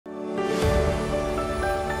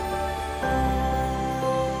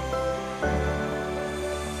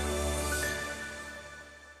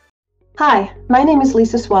Hi, my name is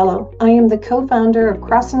Lisa Swallow. I am the co-founder of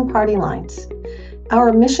Crossing Party Lines.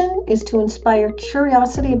 Our mission is to inspire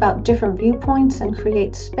curiosity about different viewpoints and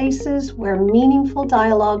create spaces where meaningful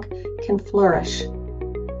dialogue can flourish.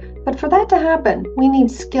 But for that to happen, we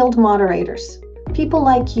need skilled moderators, people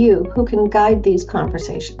like you who can guide these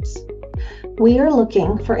conversations. We are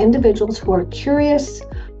looking for individuals who are curious,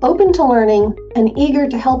 open to learning, and eager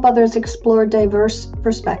to help others explore diverse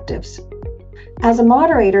perspectives. As a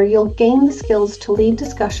moderator, you'll gain the skills to lead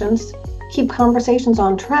discussions, keep conversations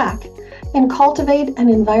on track, and cultivate an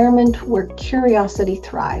environment where curiosity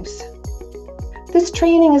thrives. This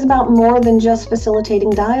training is about more than just facilitating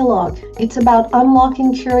dialogue. It's about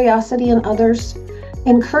unlocking curiosity in others,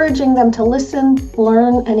 encouraging them to listen,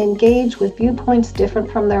 learn, and engage with viewpoints different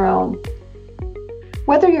from their own.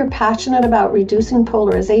 Whether you're passionate about reducing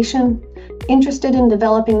polarization, interested in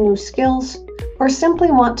developing new skills, or simply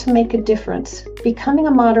want to make a difference, becoming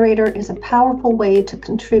a moderator is a powerful way to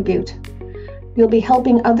contribute. You'll be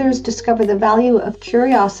helping others discover the value of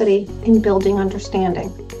curiosity in building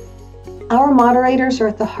understanding. Our moderators are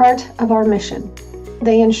at the heart of our mission.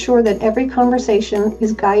 They ensure that every conversation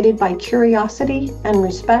is guided by curiosity and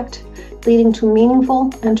respect, leading to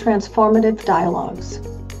meaningful and transformative dialogues.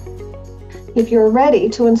 If you're ready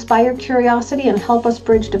to inspire curiosity and help us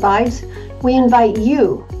bridge divides, we invite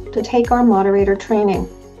you to take our moderator training.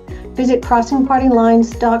 Visit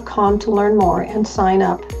crossingpartylines.com to learn more and sign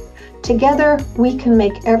up. Together, we can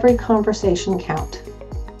make every conversation count.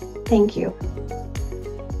 Thank you.